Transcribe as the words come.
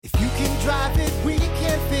drive it, we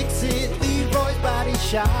can fix it. Leroy's Body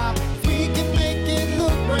Shop. We can make it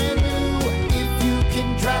look brand new. If you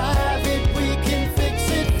can drive it, we can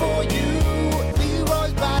fix it for you.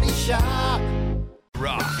 Leroy's Body Shop.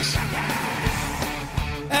 Rocks.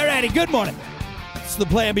 All righty, good morning. It's the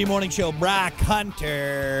Plan B Morning Show. Brock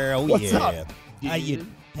Hunter. Oh, What's yeah. up, How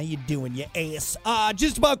you doing, you ass?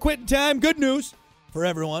 Just about quitting time. Good news for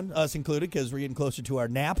everyone, us included, because we're getting closer to our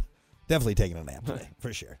nap. Definitely taking a nap today,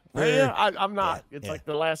 for sure. I'm not. It's like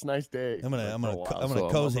the last nice day. I'm gonna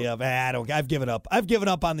cozy up. I've given up. I've given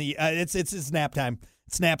up on the. It's nap time.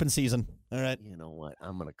 It's napping season. All right. You know what?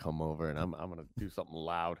 I'm gonna come over and I'm gonna do something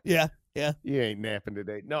loud. Yeah. You ain't napping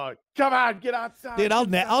today. No, come on, get outside. Dude,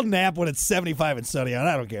 I'll nap when it's 75 and sunny out.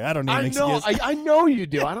 I don't care. I don't need an excuse. I know you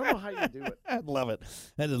do. I don't know how you do it. I love it.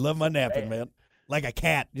 I just love my napping, man. Like a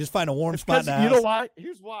cat. Just find a warm spot in the house. You know why?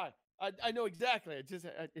 Here's why. I know exactly. It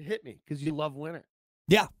hit me because you love winter.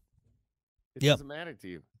 Yeah. It doesn't matter to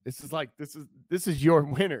you. This is your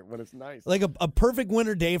winter when it's nice. Like a perfect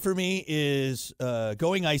winter day for me is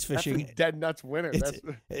going ice fishing. That's a dead nuts winter.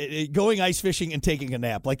 Going ice fishing and taking a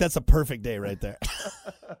nap. Like that's a perfect day right there.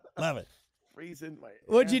 Love it. Freezing my.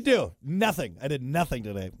 What'd you do? Nothing. I did nothing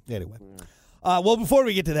today. Anyway. Well, before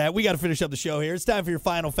we get to that, we got to finish up the show here. It's time for your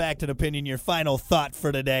final fact and opinion, your final thought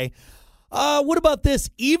for today. What about this?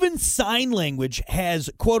 Even sign language has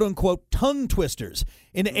quote-unquote tongue twisters.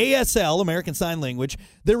 In ASL, American Sign Language,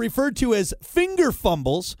 they're referred to as finger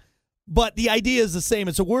fumbles, but the idea is the same.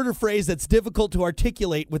 It's a word or phrase that's difficult to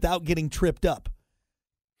articulate without getting tripped up.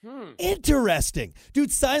 Interesting.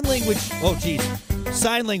 Dude, sign language. Oh, geez.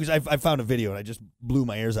 Sign language. I found a video, and I just blew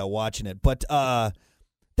my ears out watching it. But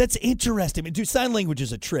that's interesting. Dude, sign language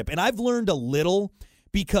is a trip, and I've learned a little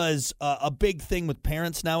because a big thing with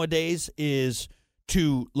parents nowadays is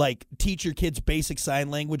to, like, teach your kids basic sign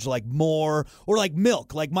language, like more, or like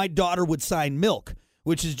milk. Like, my daughter would sign milk,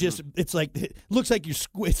 which is just, it's like, it looks like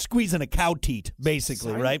you're squeezing a cow teat,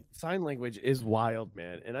 basically, right? Sign language is wild,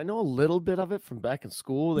 man. And I know a little bit of it from back in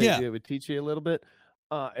school. They would teach you a little bit.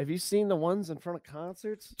 Have you seen the ones in front of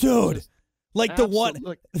concerts? Dude. Like the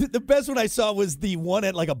the best one I saw was the one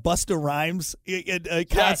at like a Busta Rhymes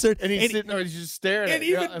concert. And he's sitting there, he's just staring at it. And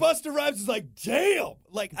even Busta Rhymes is like, damn.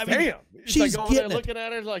 Like, I mean, he's she's like getting it. looking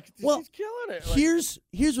at her like, she's killing it. Like,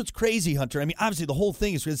 here's what's crazy, Hunter. I mean, obviously the whole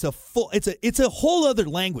thing is it's a whole other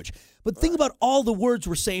language. But think about all the words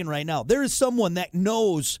we're saying right now. There is someone that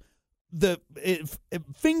knows the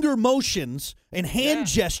finger motions and hand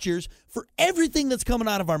gestures for everything that's coming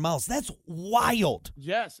out of our mouths. That's wild.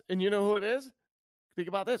 Yes, and you know who it is? Think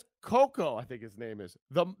about this. Coco, I think his name is.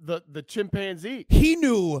 The chimpanzee. He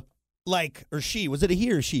knew, like, or she. Was it a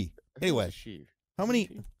he or she? Anyway, she. How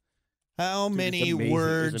many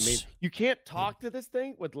words? You can't talk to this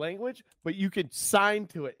thing with language, but you can sign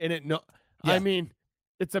to it, and Yeah. I mean,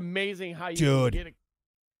 it's amazing how you can get it.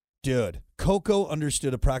 Dude, Coco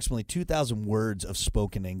understood approximately 2,000 words of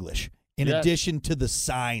spoken English in addition to the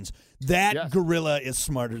signs. That gorilla is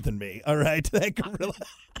smarter than me, all right? That gorilla.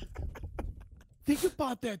 Think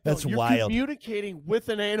about that, though. That's You're wild. Communicating with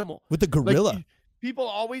an animal. With the gorilla. Like, people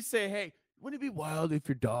always say, hey, wouldn't it be wild if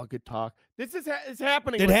your dog could talk? This is it's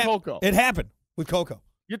happening with Coco. It happened with Coco.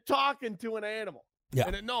 You're talking to an animal. Yeah.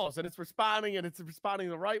 And it knows, and it's responding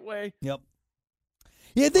the right way. Yep.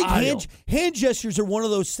 Yeah, I think hand gestures are one of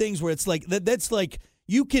those things where it's like that's like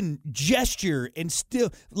you can gesture and still,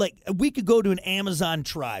 like, we could go to an Amazon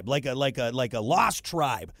tribe, like a lost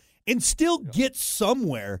tribe, and still get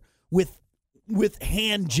somewhere with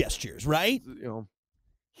hand gestures, right? You know,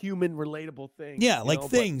 human relatable things. Yeah, like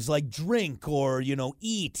things like drink or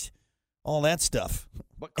eat, all that stuff.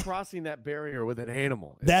 But crossing that barrier with an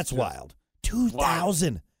animal, that's wild.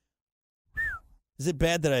 2,000. Wow. Is it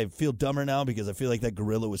bad that I feel dumber now because I feel like that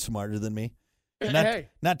gorilla was smarter than me?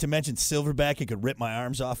 Not to mention Silverback, it could rip my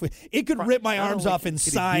arms off. It could rip my arms off and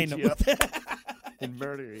sign. And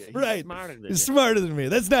murder you. Right. He's smarter than me.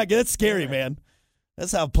 That's not good. That's scary, man.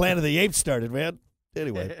 That's how Planet of the Apes started, man.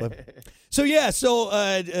 Anyway.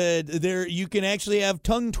 There you can actually have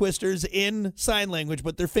tongue twisters in sign language,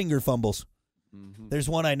 but they're finger fumbles. Mm-hmm. There's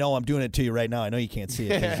one I know. I'm doing it to you right now. I know you can't see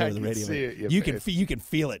it over the radio. You can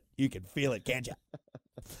feel it. You can feel it, can't you?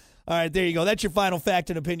 All right, there you go. That's your final fact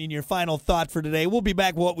and opinion, your final thought for today. We'll be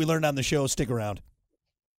back with what we learned on the show. Stick around.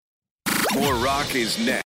 More Rock is next.